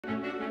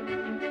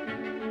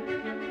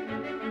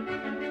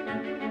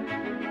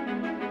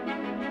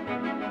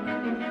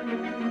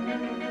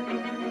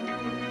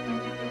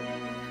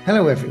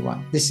Hello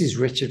everyone, this is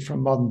Richard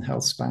from Modern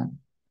Healthspan.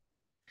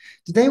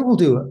 Today we'll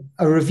do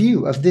a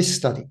review of this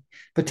study,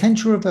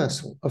 Potential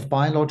Reversal of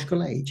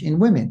Biological Age in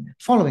Women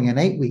Following an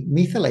 8-Week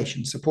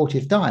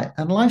Methylation-Supportive Diet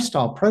and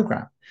Lifestyle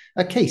Program,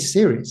 a case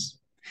series.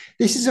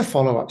 This is a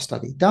follow-up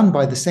study done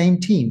by the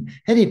same team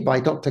headed by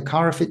Dr.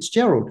 Kara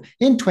Fitzgerald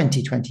in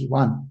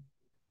 2021.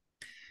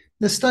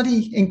 The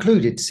study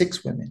included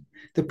 6 women.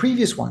 The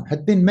previous one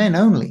had been men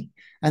only,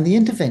 and the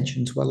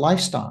interventions were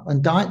lifestyle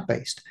and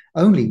diet-based,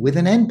 only with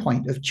an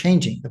endpoint of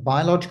changing the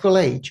biological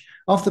age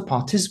of the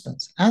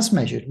participants as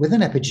measured with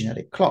an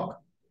epigenetic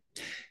clock.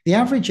 The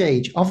average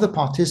age of the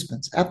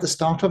participants at the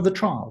start of the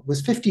trial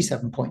was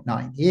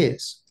 57.9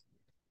 years.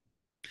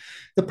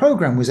 The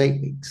program was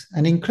 8 weeks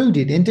and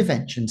included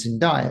interventions in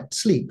diet,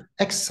 sleep,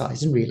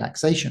 exercise, and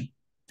relaxation.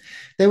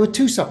 There were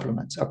 2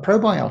 supplements, a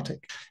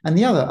probiotic and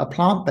the other a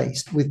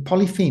plant-based with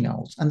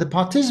polyphenols, and the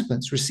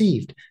participants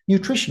received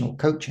nutritional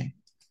coaching.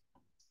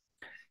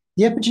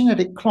 The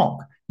epigenetic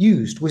clock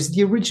used was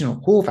the original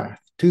Horvath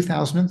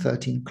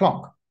 2013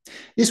 clock.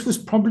 This was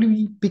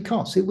probably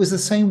because it was the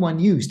same one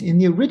used in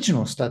the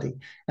original study,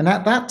 and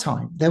at that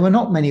time there were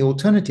not many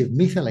alternative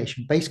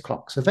methylation-based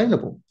clocks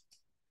available.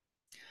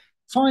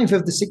 5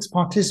 of the 6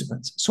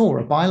 participants saw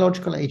a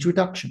biological age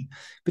reduction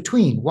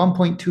between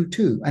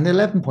 1.22 and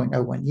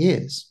 11.01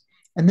 years,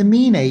 and the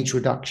mean age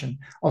reduction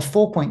of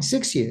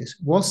 4.6 years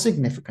was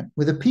significant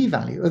with a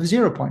p-value of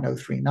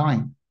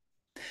 0.039.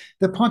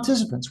 The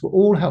participants were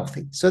all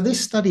healthy, so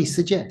this study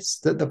suggests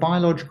that the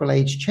biological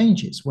age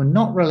changes were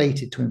not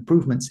related to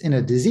improvements in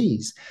a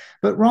disease,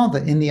 but rather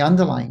in the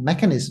underlying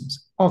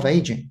mechanisms of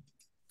aging.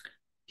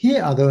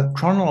 Here are the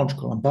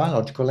chronological and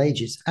biological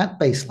ages at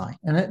baseline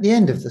and at the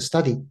end of the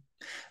study.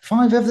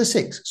 5 of the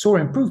 6 saw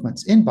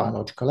improvements in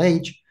biological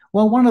age,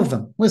 while 1 of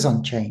them was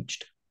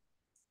unchanged.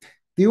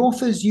 The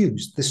authors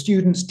used the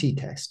student's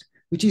t-test,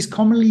 which is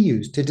commonly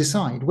used to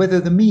decide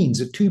whether the means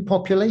of 2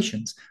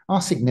 populations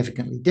are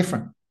significantly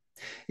different.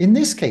 In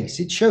this case,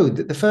 it showed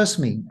that the first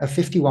mean of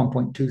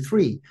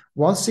 51.23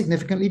 was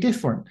significantly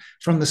different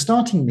from the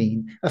starting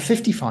mean of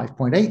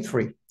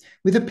 55.83,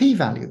 with a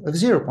p-value of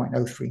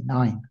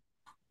 0.039.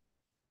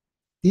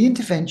 The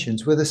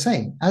interventions were the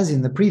same as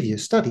in the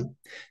previous study,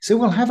 so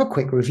we'll have a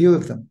quick review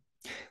of them.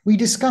 We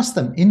discussed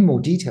them in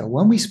more detail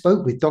when we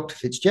spoke with Dr.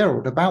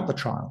 Fitzgerald about the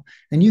trial,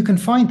 and you can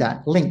find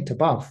that linked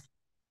above.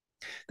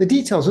 The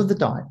details of the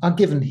diet are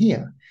given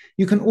here.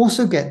 You can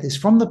also get this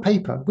from the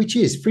paper, which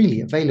is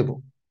freely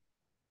available.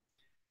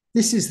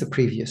 This is the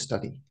previous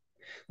study,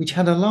 which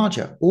had a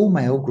larger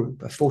all-male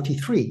group of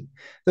 43,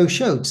 though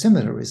showed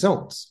similar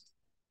results.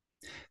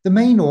 The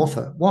main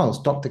author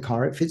was Dr.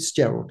 Kara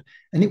Fitzgerald,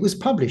 and it was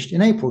published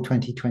in April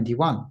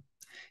 2021.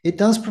 It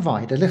does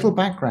provide a little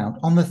background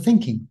on the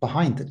thinking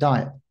behind the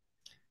diet.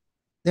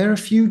 There are a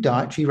few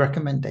dietary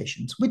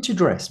recommendations which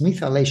address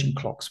methylation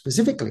clocks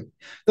specifically,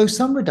 though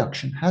some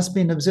reduction has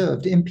been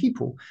observed in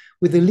people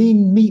with a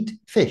lean meat,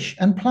 fish,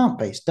 and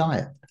plant-based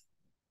diet.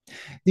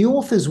 The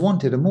authors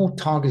wanted a more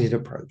targeted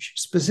approach,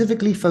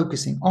 specifically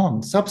focusing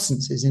on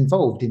substances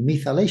involved in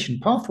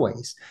methylation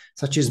pathways,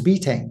 such as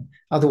betaine,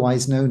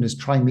 otherwise known as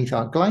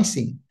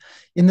trimethylglycine,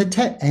 in the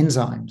TET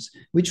enzymes,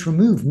 which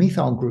remove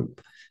methyl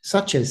group,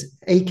 such as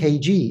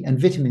AKG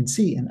and vitamin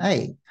C and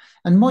A,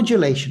 and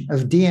modulation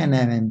of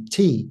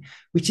DNMT,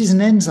 which is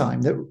an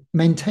enzyme that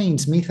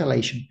maintains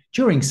methylation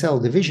during cell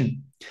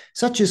division,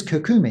 such as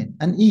curcumin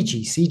and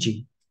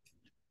EGCG.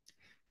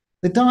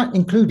 The diet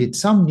included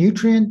some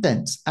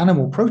nutrient-dense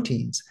animal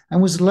proteins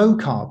and was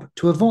low-carb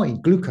to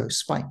avoid glucose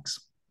spikes.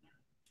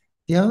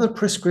 The other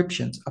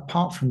prescriptions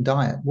apart from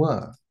diet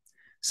were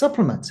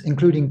supplements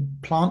including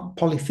plant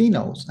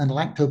polyphenols and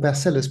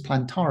Lactobacillus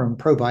plantarum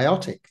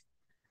probiotic,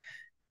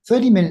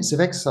 30 minutes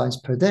of exercise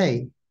per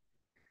day,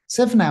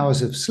 7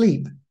 hours of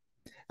sleep,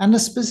 and a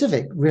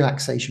specific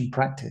relaxation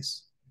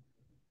practice.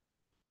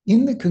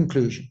 In the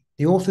conclusion,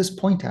 the authors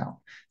point out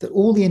that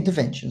all the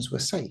interventions were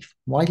safe,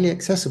 widely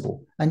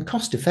accessible, and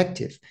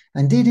cost-effective,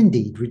 and did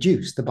indeed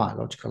reduce the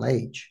biological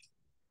age.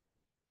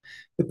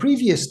 The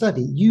previous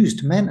study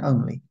used men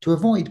only to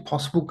avoid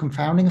possible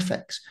confounding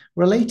effects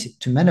related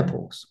to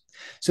menopause,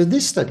 so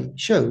this study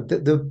showed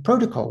that the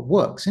protocol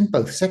works in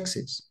both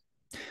sexes.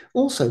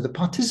 Also, the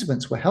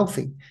participants were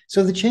healthy,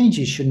 so the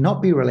changes should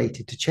not be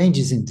related to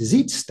changes in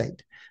disease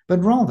state,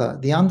 but rather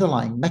the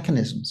underlying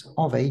mechanisms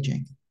of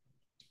aging.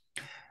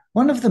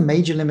 One of the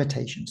major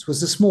limitations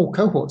was the small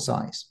cohort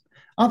size.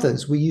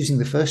 Others were using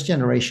the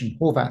first-generation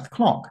Horvath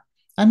clock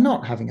and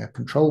not having a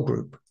control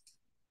group.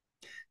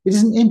 It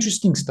is an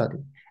interesting study,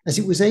 as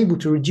it was able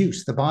to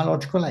reduce the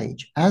biological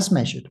age as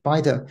measured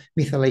by the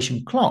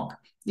methylation clock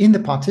in the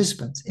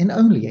participants in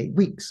only 8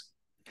 weeks.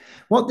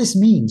 What this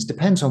means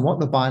depends on what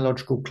the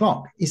biological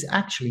clock is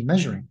actually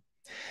measuring,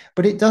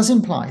 but it does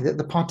imply that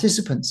the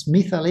participants'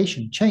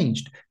 methylation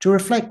changed to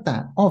reflect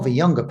that of a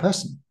younger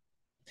person.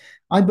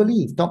 I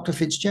believe Dr.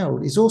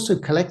 Fitzgerald is also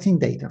collecting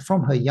data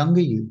from her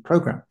Younger You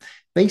program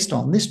based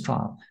on this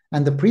trial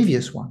and the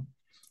previous one.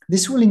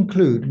 This will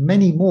include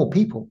many more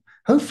people.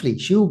 Hopefully,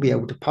 she will be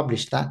able to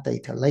publish that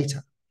data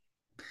later.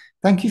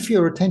 Thank you for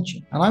your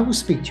attention, and I will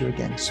speak to you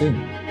again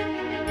soon.